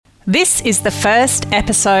This is the first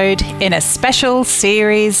episode in a special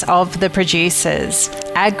series of The Producers,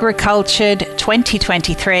 Agricultured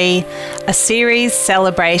 2023, a series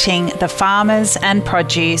celebrating the farmers and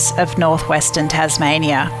produce of northwestern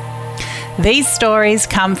Tasmania. These stories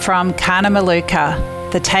come from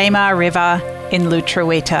Karnamaluka, the Tamar River in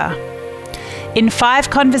Lutruwita. In 5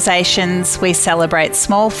 conversations, we celebrate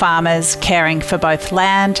small farmers caring for both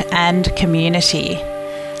land and community.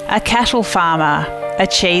 A cattle farmer, a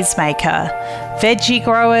cheesemaker, veggie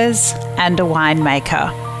growers, and a winemaker.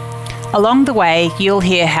 Along the way, you'll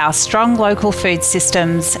hear how strong local food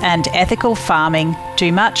systems and ethical farming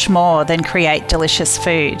do much more than create delicious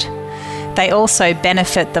food. They also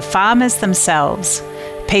benefit the farmers themselves,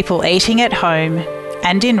 people eating at home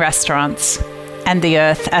and in restaurants, and the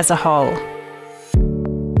earth as a whole.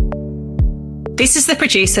 This is The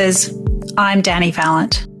Producers. I'm Danny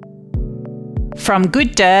Vallant. From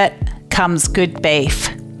good dirt comes good beef.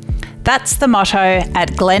 That's the motto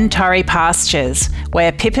at Glen Torrie Pastures,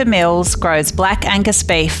 where Pippa Mills grows black Angus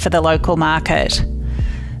beef for the local market.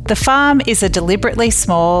 The farm is a deliberately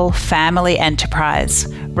small family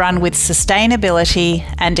enterprise run with sustainability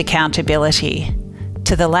and accountability.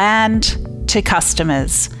 To the land, to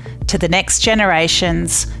customers, to the next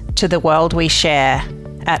generations, to the world we share.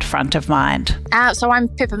 At front of mind. So I'm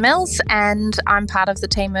Pippa Mills and I'm part of the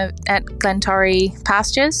team at Glen Torrie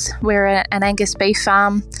Pastures. We're an Angus beef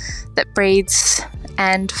farm that breeds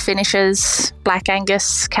and finishes black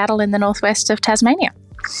Angus cattle in the northwest of Tasmania.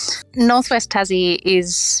 Northwest Tassie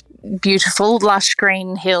is beautiful, lush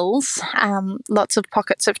green hills, lots of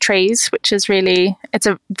pockets of trees, which is it's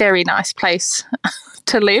a very nice place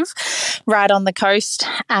to live, right on the coast.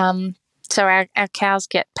 So our cows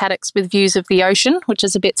get paddocks with views of the ocean, which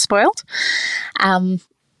is a bit spoiled. And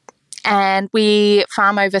we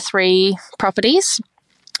farm over 3 properties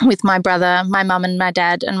with my brother, my mum and my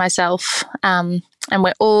dad and myself. And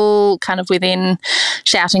we're all kind of within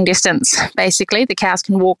shouting distance, basically. The cows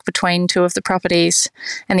can walk between 2 of the properties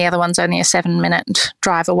and the other one's only a 7-minute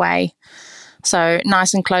drive away. So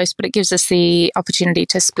nice and close, but it gives us the opportunity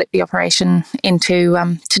to split the operation into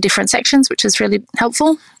to different sections, which is really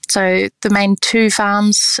helpful. So the main 2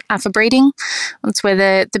 farms are for breeding. That's where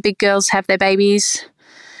the big girls have their babies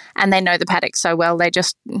and they know the paddock so well, they're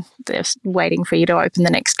just waiting for you to open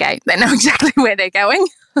the next gate. They know exactly where they're going.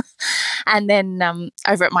 And then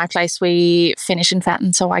over at my place, we finish and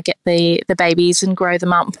fatten, so I get the babies and grow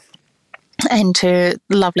them up into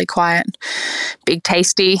lovely, quiet, big,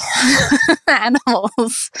 tasty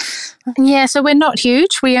animals. Yeah, so we're not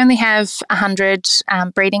huge. We only have 100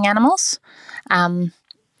 breeding animals,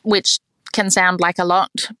 which can sound like a lot,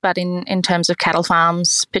 but in terms of cattle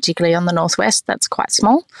farms, particularly on the northwest, that's quite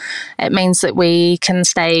small. It means that we can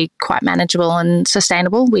stay quite manageable and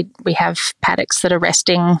sustainable. We have paddocks that are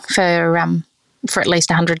resting for at least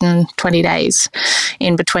 120 days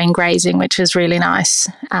in between grazing, which is really nice.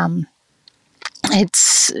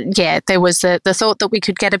 There was the thought that we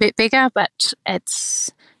could get a bit bigger, but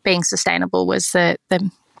being sustainable was the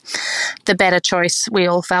better choice. We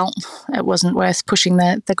all felt it wasn't worth pushing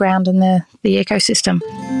the ground and the ecosystem.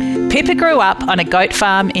 Pippa grew up on a goat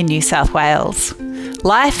farm in New South Wales.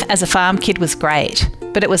 Life as a farm kid was great,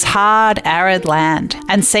 but it was hard, arid land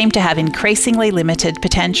and seemed to have increasingly limited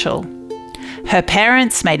potential. Her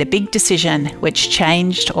parents made a big decision which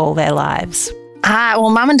changed all their lives. Well,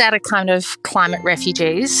 Mum and Dad are kind of climate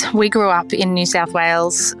refugees. We grew up in New South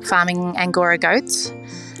Wales farming Angora goats.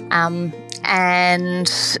 And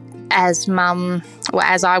as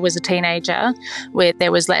I was a teenager,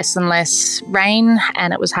 there was less and less rain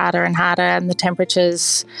and it was harder and harder and the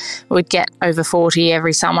temperatures would get over 40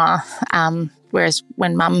 every summer. Whereas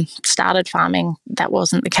when Mum started farming, that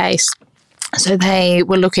wasn't the case. So they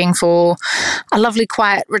were looking for a lovely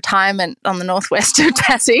quiet retirement on the northwest of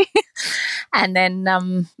Tassie and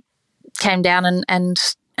then came down and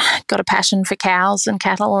got a passion for cows and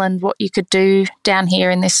cattle and what you could do down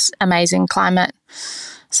here in this amazing climate.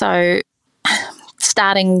 So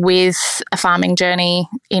starting with a farming journey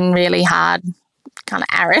in really hard, kind of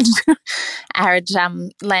arid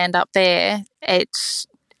land up there, it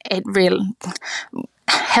really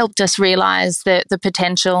helped us realise the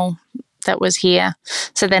potential that was here.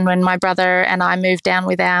 So then when my brother and I moved down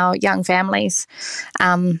with our young families,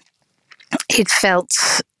 it felt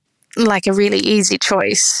like a really easy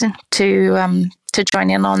choice to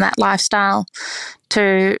join in on that lifestyle,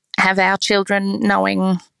 to have our children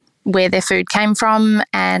knowing where their food came from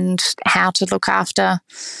and how to look after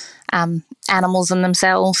animals and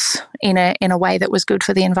themselves in a way that was good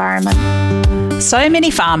for the environment. So many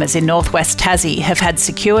farmers in northwest Tassie have had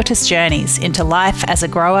circuitous journeys into life as a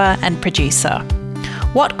grower and producer.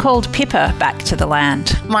 What called Pippa back to the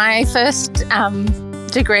land? My first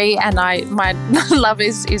degree, and my love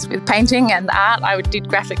is with painting and art. I did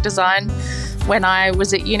graphic design when I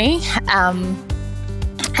was at uni.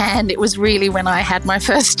 And it was really when I had my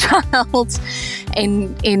first child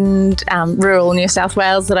in rural New South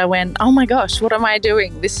Wales that I went, oh my gosh, what am I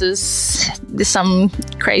doing? This is some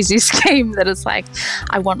crazy scheme that it's like,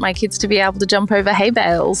 I want my kids to be able to jump over hay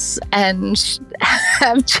bales and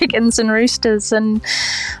have chickens and roosters and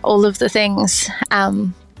all of the things.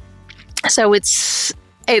 So it's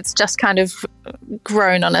just kind of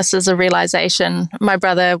grown on us as a realisation. My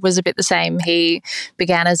brother was a bit the same. He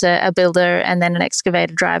began as a builder and then an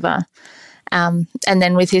excavator driver. And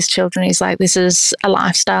then with his children, he's like, this is a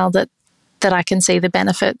lifestyle that I can see the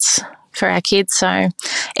benefits for our kids. So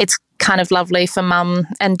it's kind of lovely for mum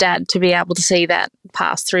and dad to be able to see that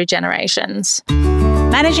pass through generations.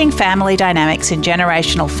 Managing family dynamics in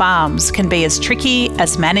generational farms can be as tricky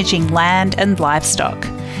as managing land and livestock.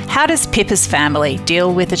 How does Pippa's family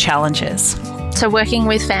deal with the challenges? So working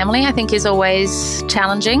with family, I think, is always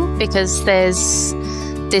challenging because there's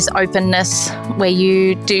this openness where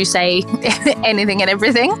you do say anything and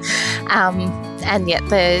everything, and yet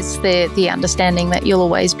there's the understanding that you'll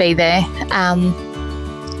always be there.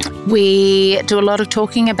 We do a lot of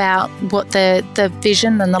talking about what the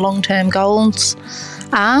vision and the long-term goals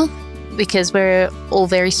are, because we're all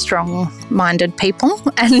very strong-minded people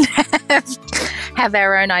and have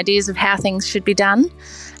our own ideas of how things should be done.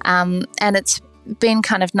 And it's been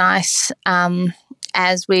kind of nice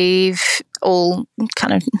as we've all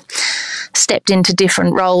kind of stepped into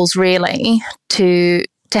different roles, really, to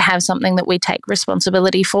have something that we take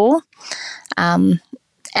responsibility for. And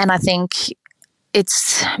I think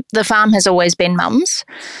the farm has always been mum's,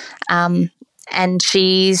 and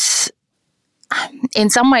she's in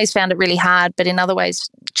some ways found it really hard, but in other ways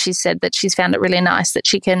she said that she's found it really nice that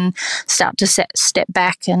she can start to step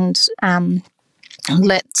back and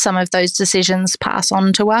let some of those decisions pass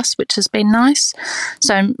on to us, which has been nice.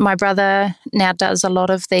 So my brother now does a lot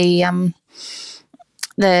of the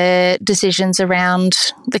decisions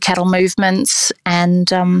around the cattle movements and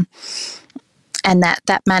that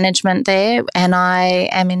management there, and I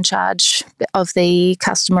am in charge of the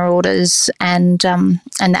customer orders and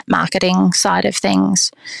that marketing side of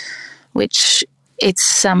things, which it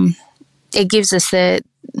gives us the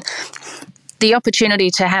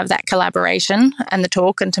opportunity to have that collaboration and the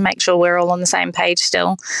talk and to make sure we're all on the same page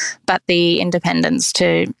still, but the independence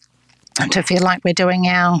to feel like we're doing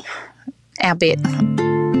our bit.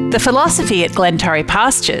 The philosophy at Glen Torrie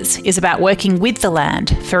Pastures is about working with the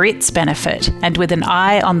land for its benefit and with an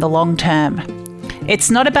eye on the long term.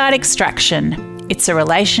 It's not about extraction, it's a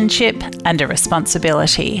relationship and a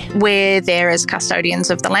responsibility. We're there as custodians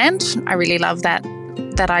of the land. I really love that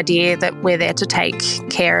idea that we're there to take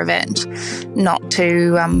care of it, not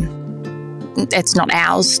to, it's not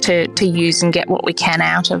ours to use and get what we can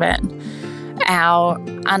out of it. Our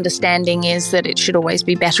understanding is that it should always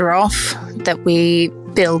be better off, that we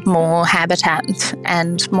build more habitat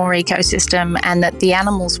and more ecosystem, and that the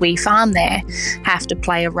animals we farm there have to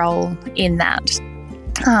play a role in that.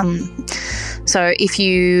 So if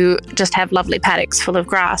you just have lovely paddocks full of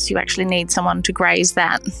grass, you actually need someone to graze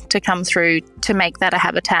that, to come through, to make that a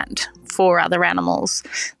habitat for other animals.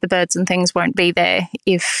 The birds and things won't be there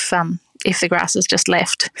if the grass is just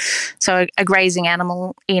left. So a grazing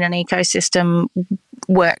animal in an ecosystem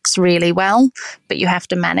works really well, but you have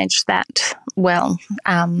to manage that well.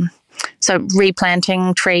 So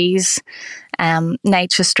replanting trees,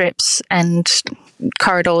 nature strips and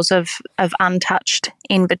corridors of untouched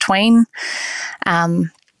in between.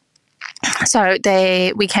 So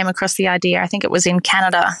we came across the idea, I think it was in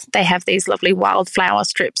Canada, they have these lovely wildflower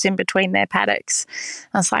strips in between their paddocks.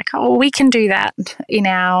 I was like, oh, we can do that in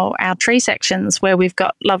our tree sections where we've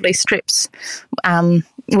got lovely strips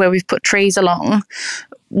where we've put trees along.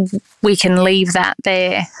 We can leave that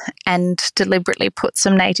there and deliberately put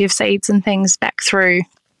some native seeds and things back through.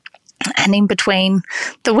 And in between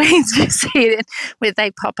the weeds, you see it where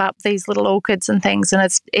they pop up these little orchids and things, and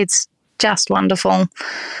it's just wonderful.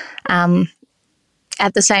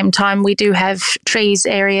 At the same time, we do have trees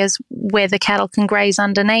areas where the cattle can graze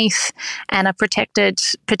underneath and are protected,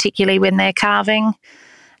 particularly when they're calving.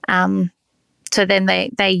 So then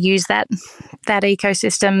they use that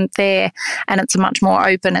ecosystem there, and it's much more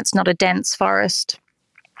open. It's not a dense forest,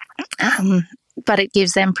 but it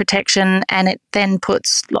gives them protection, and it then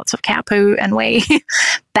puts lots of cow poo and wee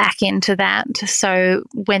back into that. So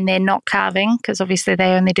when they're not calving, because obviously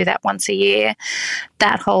they only do that once a year,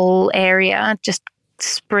 that whole area just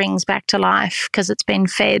springs back to life because it's been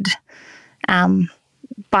fed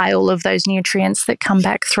by all of those nutrients that come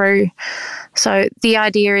back through. So the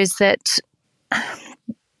idea is that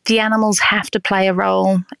the animals have to play a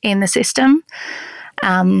role in the system,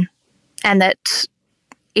 and that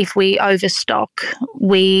if we overstock,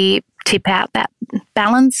 we tip out that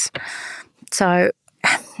balance. So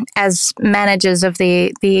as managers of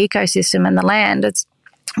the ecosystem and the land, it's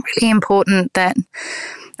really important that,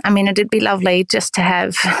 I mean, it'd be lovely just to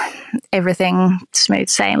have everything smooth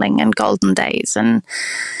sailing and golden days and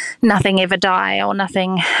nothing ever die or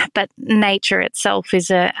nothing, but nature itself is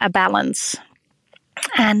a balance.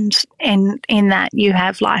 And in that you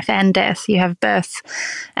have life and death, you have birth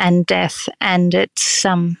and death, and it's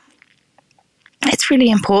really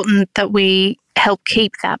important that we help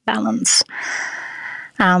keep that balance.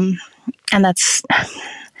 And that's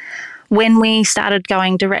when we started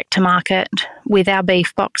going direct to market with our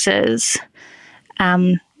beef boxes.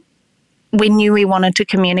 We knew we wanted to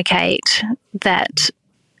communicate that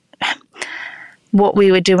what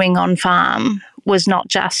we were doing on farm was not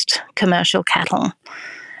just commercial cattle.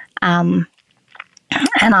 And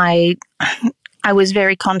I was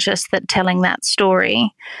very conscious that telling that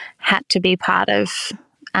story had to be part of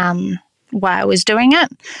why I was doing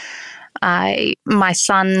it. My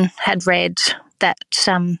son had read that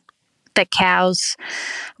cows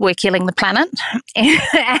were killing the planet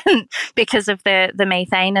and because of the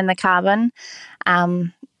methane and the carbon.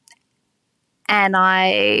 And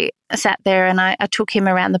I sat there and I took him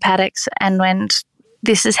around the paddocks and went,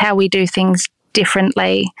 this is how we do things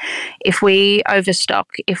differently. If we overstock,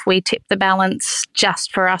 if we tip the balance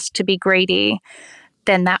just for us to be greedy,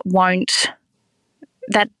 then that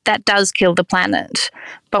does kill the planet.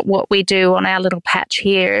 But what we do on our little patch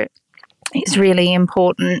here is really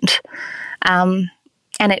important. And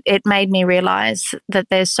it made me realise that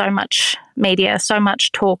there's so much media, so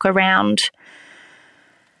much talk around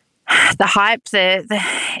the hype.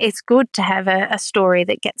 It's good to have a story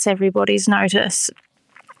that gets everybody's notice,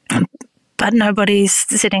 but nobody's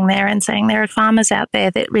sitting there and saying there are farmers out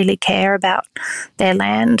there that really care about their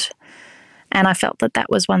land. And I felt that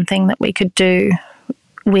was one thing that we could do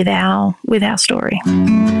with our story.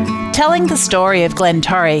 Telling the story of Glen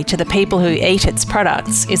Torrie to the people who eat its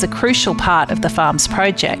products is a crucial part of the farm's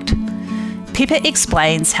project. Pippa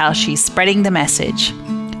explains how she's spreading the message.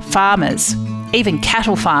 Farmers, even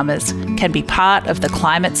cattle farmers, can be part of the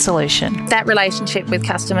climate solution. That relationship with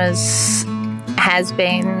customers has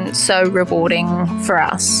been so rewarding for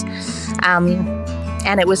us.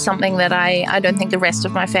 And it was something that I don't think the rest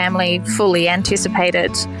of my family fully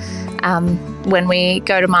anticipated. When we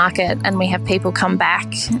go to market and we have people come back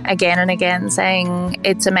again and again saying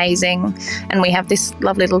it's amazing, and we have this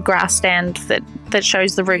lovely little grass stand that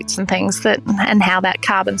shows the roots and things and how that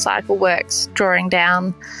carbon cycle works, drawing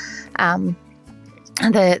down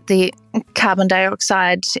the carbon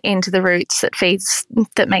dioxide into the roots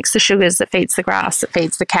that makes the sugars, that feeds the grass, that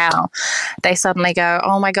feeds the cow. They suddenly go,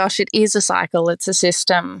 oh my gosh, it is a cycle, it's a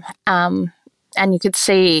system. And you could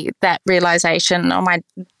see that realisation on my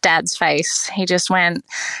dad's face. He just went,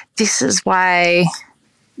 this is why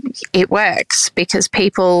it works, because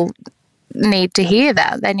people need to hear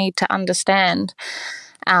that. They need to understand.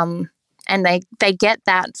 And they get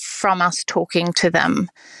that from us talking to them.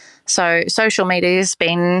 So social media has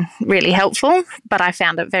been really helpful, but I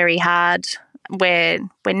found it very hard. We're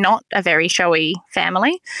not a very showy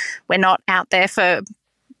family. We're not out there for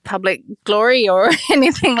public glory or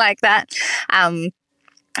anything like that.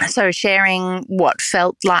 So sharing what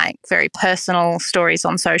felt like very personal stories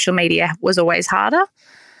on social media was always harder.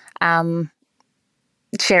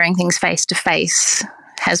 Sharing things face to face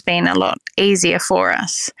has been a lot easier for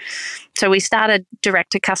us. So we started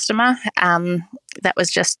direct to customer. That was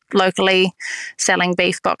just locally selling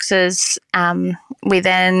beef boxes. We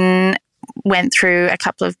then went through a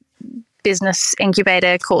couple of business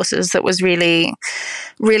incubator courses that was really,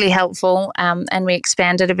 really helpful, and we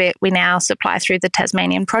expanded a bit. We now supply through the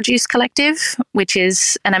Tasmanian Produce Collective, which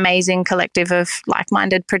is an amazing collective of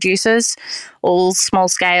like-minded producers, all small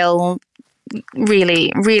scale,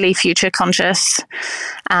 really, really future conscious.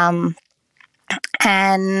 And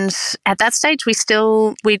at that stage, we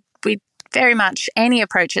very much, any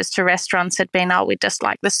approaches to restaurants had been, oh, we'd just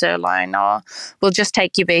like the sirloin, or we'll just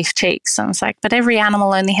take your beef cheeks. And it's like, but every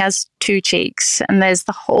animal only has 2 cheeks, and there's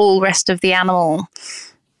the whole rest of the animal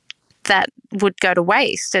that would go to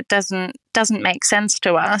waste. It doesn't make sense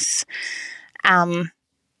to us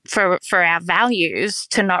for our values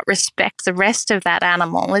to not respect the rest of that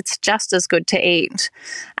animal. It's just as good to eat.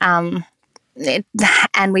 And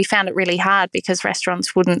we found it really hard because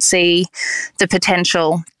restaurants wouldn't see the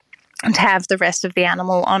potential to have the rest of the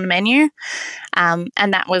animal on menu. And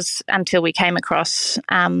that was until we came across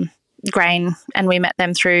Grain, and we met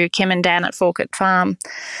them through Kim and Dan at Forkett Farm.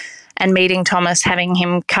 And meeting Thomas, having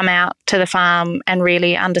him come out to the farm and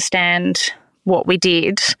really understand what we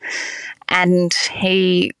did. And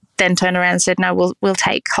he then turned around and said, no, we'll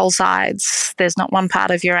take whole sides. There's not one part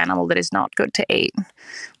of your animal that is not good to eat.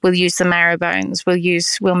 We'll use the marrow bones.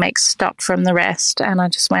 We'll make stock from the rest. And I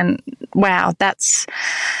just went, wow,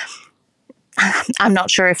 I'm not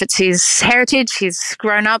sure if it's his heritage. He's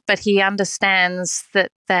grown up, but he understands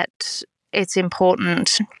that it's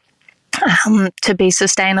important to be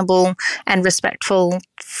sustainable and respectful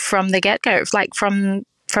from the get-go, like from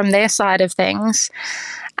their side of things.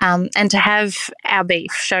 And to have our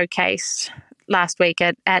beef showcased last week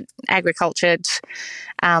at Agricultured,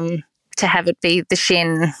 to have it be the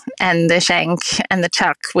shin and the shank and the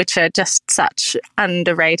chuck, which are just such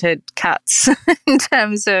underrated cuts in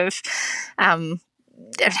terms of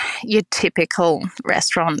your typical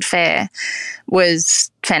restaurant fare,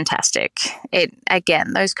 was fantastic.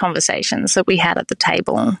 Again, those conversations that we had at the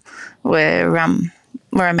table were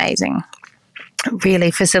amazing.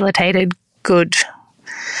 Really facilitated good,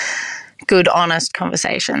 honest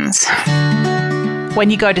conversations. When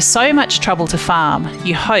you go to so much trouble to farm,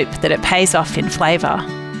 you hope that it pays off in flavour.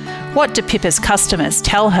 What do Pippa's customers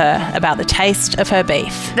tell her about the taste of her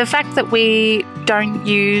beef? The fact that we don't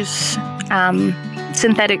use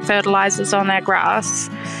synthetic fertilisers on our grass,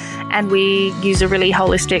 and we use a really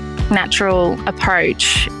holistic, natural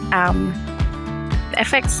approach,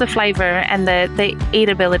 affects the flavour and the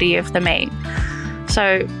eatability of the meat.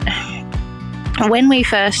 So when we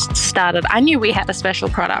first started, I knew we had a special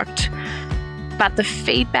product, but the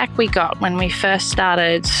feedback we got when we first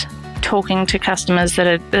started talking to customers that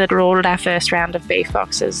had ordered our first round of beef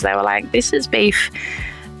boxes, they were like, this is beef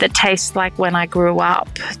that tastes like when I grew up.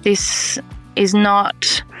 This is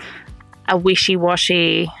not a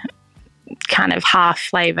wishy-washy kind of half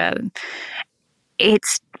flavour.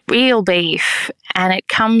 It's real beef, and it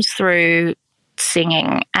comes through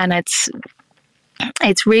singing, and it's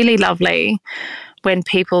really lovely when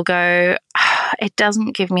people go, oh, it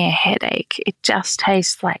doesn't give me a headache. It just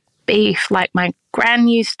tastes like beef, like my gran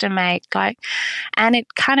used to make, and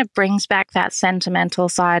it kind of brings back that sentimental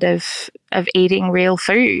side of eating real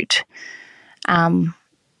food. And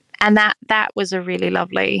that was a really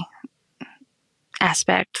lovely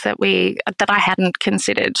aspect that I hadn't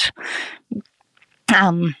considered,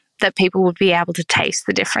 that people would be able to taste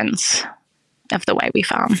the difference of the way we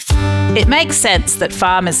farm. It makes sense that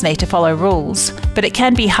farmers need to follow rules, but it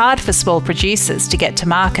can be hard for small producers to get to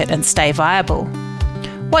market and stay viable.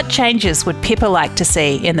 What changes would Pippa like to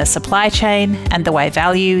see in the supply chain and the way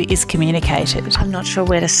value is communicated? I'm not sure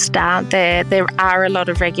where to start there. There are a lot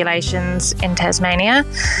of regulations in Tasmania,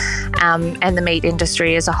 and the meat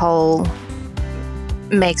industry as a whole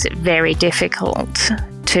makes it very difficult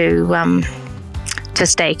to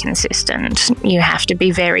stay consistent. You have to be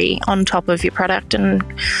very on top of your product and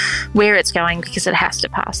where it's going, because it has to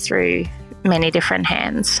pass through many different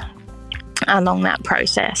hands along that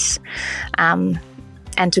process.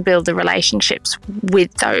 And to build the relationships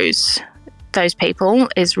with those people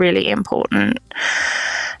is really important.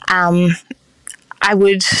 I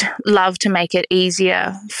would love to make it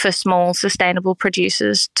easier for small sustainable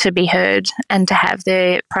producers to be heard and to have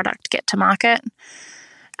their product get to market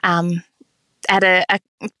at a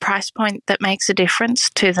price point that makes a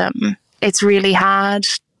difference to them. It's really hard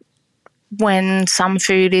when some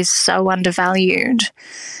food is so undervalued,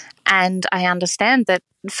 and I understand that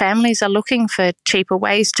families are looking for cheaper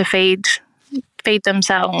ways to feed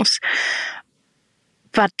themselves,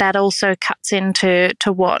 but that also cuts into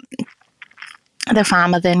what the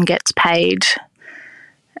farmer then gets paid.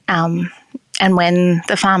 And when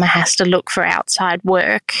the farmer has to look for outside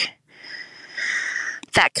work,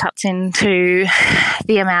 that cuts into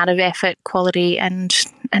the amount of effort, quality and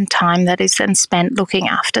time that is then spent looking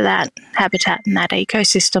after that habitat and that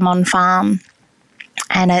ecosystem on farm.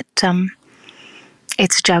 And it's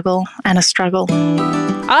a juggle and a struggle.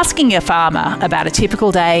 Asking a farmer about a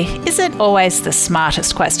typical day isn't always the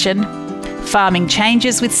smartest question. Farming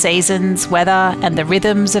changes with seasons, weather and the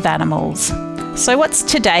rhythms of animals. So what's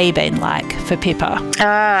today been like for Pippa?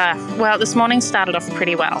 Well, this morning started off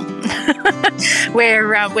pretty well.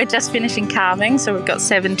 We're just finishing calving, so we've got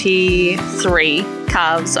 73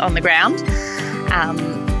 calves on the ground.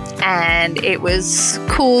 And it was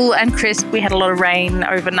cool and crisp. We had a lot of rain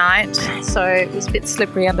overnight, so it was a bit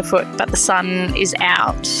slippery underfoot, but the sun is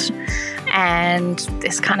out and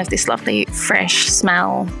there's kind of this lovely fresh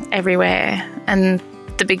smell everywhere. And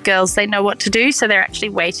the big girls, they know what to do, so they're actually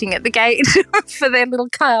waiting at the gate for their little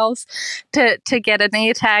cows to get an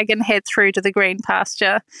ear tag and head through to the green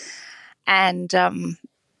pasture. And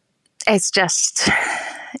it's just,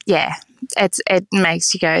 yeah, it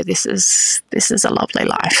makes you go, this is a lovely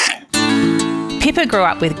life. Pippa grew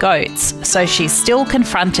up with goats, so she's still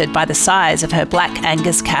confronted by the size of her black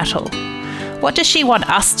Angus cattle. What does she want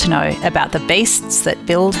us to know about the beasts that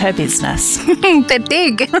build her business? They're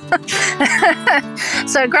big.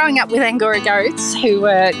 So growing up with Angora goats, who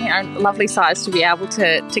were lovely size to be able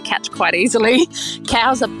to catch quite easily,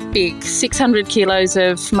 cows are big. 600 kilos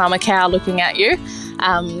of mama cow looking at you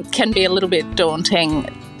can be a little bit daunting.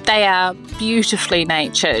 They are beautifully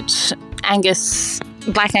natured.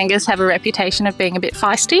 Black Angus have a reputation of being a bit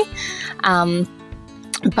feisty,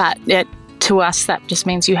 but to us that just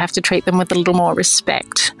means you have to treat them with a little more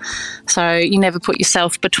respect. So you never put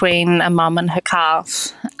yourself between a mum and her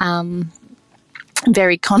calf.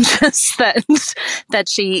 Very conscious that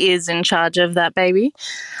she is in charge of that baby.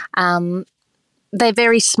 They're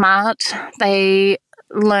very smart. They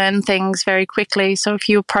learn things very quickly. So if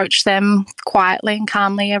you approach them quietly and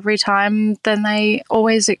calmly every time, then they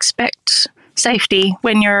always expect safety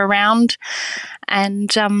when you're around,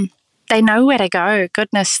 and they know where to go.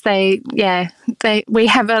 Goodness, we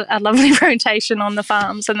have a lovely rotation on the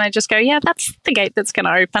farms, and they just go, yeah, that's the gate that's going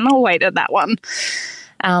to open. I'll wait at that one.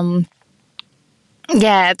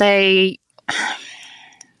 They're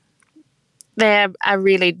a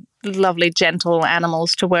really lovely, gentle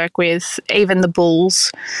animals to work with. Even the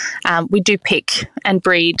bulls, we do pick and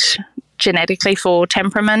breed genetically for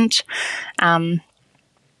temperament,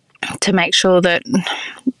 to make sure that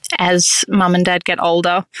as mum and dad get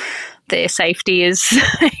older, their safety is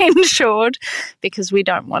ensured, because we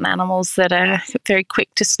don't want animals that are very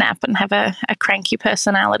quick to snap and have a cranky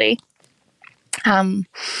personality.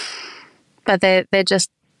 But they're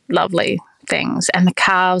just lovely things. And the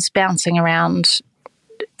calves bouncing around.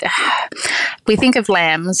 We think of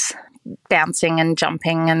lambs bouncing and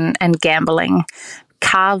jumping and gambling.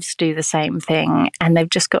 Calves do the same thing, and they've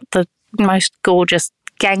just got the most gorgeous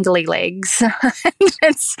gangly legs.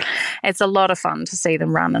 It's a lot of fun to see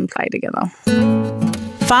them run and play together.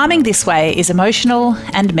 Farming this way is emotional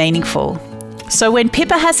and meaningful. So when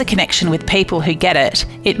Pippa has a connection with people who get it,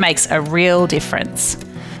 it makes a real difference.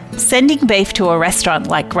 Sending beef to a restaurant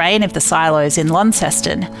like Grain of the Silos in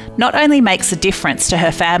Launceston not only makes a difference to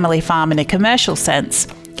her family farm in a commercial sense,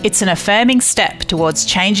 it's an affirming step towards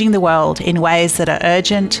changing the world in ways that are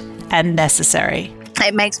urgent and necessary.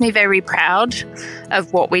 It makes me very proud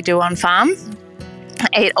of what we do on farm.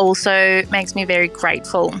 It also makes me very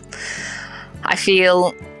grateful. I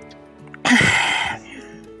feel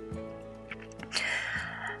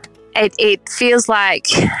it feels like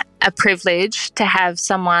a privilege to have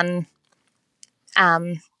someone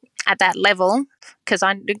at that level, because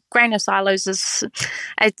Grain of Silos is,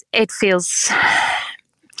 it feels,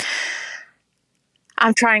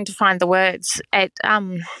 I'm trying to find the words. It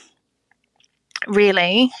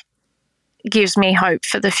really gives me hope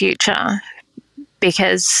for the future,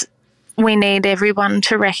 because we need everyone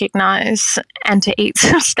to recognise and to eat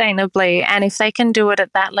sustainably. And if they can do it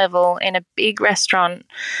at that level in a big restaurant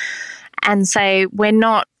and say, we're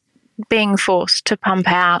not being forced to pump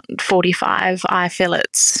out 45 eye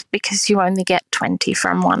fillets because you only get 20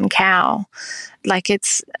 from one cow, like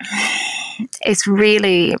it's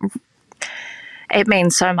really, it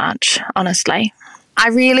means so much, honestly. I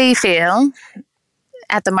really feel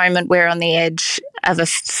at the moment we're on the edge of a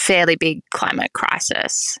fairly big climate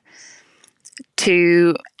crisis.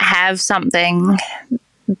 To have something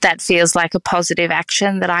that feels like a positive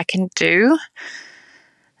action that I can do,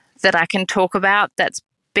 that I can talk about, that's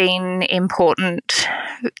been important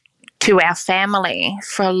to our family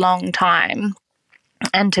for a long time,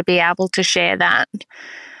 and to be able to share that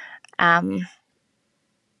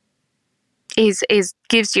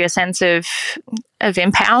gives you a sense of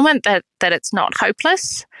empowerment, that it's not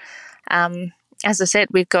hopeless. As I said,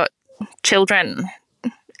 we've got children,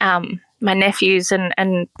 my nephews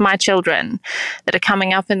and my children that are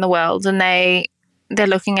coming up in the world, and they're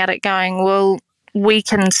looking at it going, well, we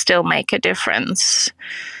can still make a difference.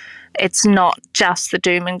 It's not just the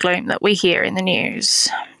doom and gloom that we hear in the news.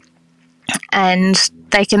 And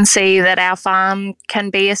they can see that our farm can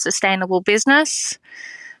be a sustainable business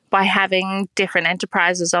by having different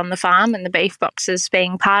enterprises on the farm, and the beef boxes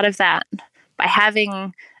being part of that, by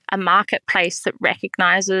having a marketplace that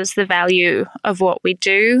recognises the value of what we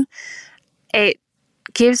do. It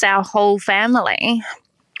gives our whole family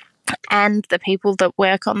and the people that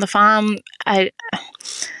work on the farm a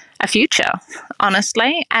future,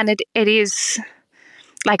 honestly. And it is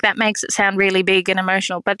Like, that makes it sound really big and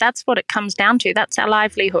emotional, but that's what it comes down to. That's our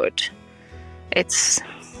livelihood. It's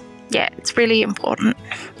really important.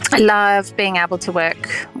 I love being able to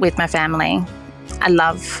work with my family. I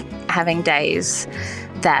love having days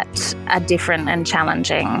that are different and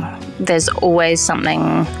challenging. There's always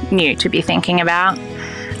something new to be thinking about.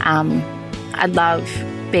 I love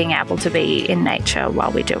being able to be in nature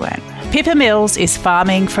while we do it. Pippa Mills is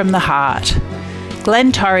farming from the heart.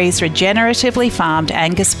 Glen Torrie's regeneratively farmed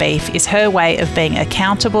Angus beef is her way of being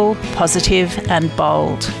accountable, positive and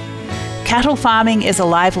bold. Cattle farming is a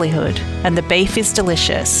livelihood and the beef is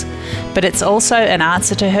delicious, but it's also an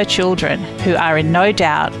answer to her children, who are in no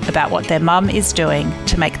doubt about what their mum is doing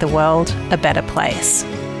to make the world a better place.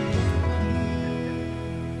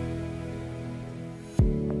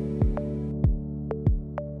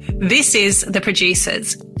 This is The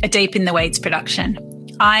Producers, a Deep in the Weeds production.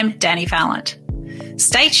 I'm Danny Vallant.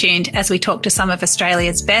 Stay tuned as we talk to some of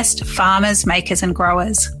Australia's best farmers, makers and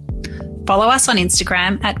growers. Follow us on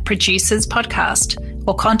Instagram at Producers Podcast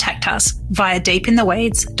or contact us via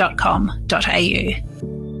deepintheweeds.com.au.